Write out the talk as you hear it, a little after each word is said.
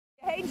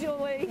Hi,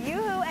 Julie.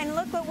 Yoo-hoo, and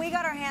look what we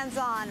got our hands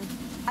on.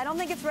 I don't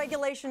think it's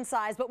regulation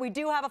size, but we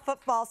do have a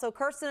football, so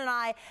Kirstin and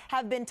I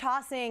have been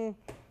tossing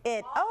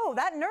it. Oh,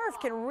 that Nerf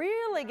can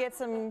really get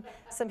some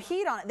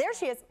heat on it. There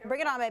she is.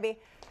 Bring it on, baby.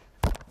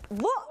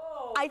 Look,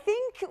 I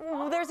think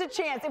there's a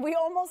chance. We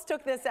almost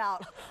took this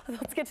out.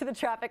 Let's get to the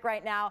traffic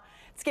right now.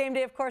 It's game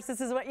day, of course.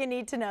 This is what you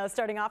need to know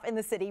starting off in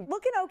the city.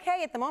 Looking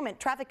okay at the moment.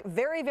 Traffic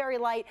very, very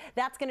light.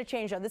 That's going to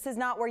change, though. This is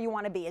not where you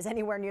want to be, is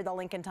anywhere near the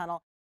Lincoln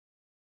Tunnel.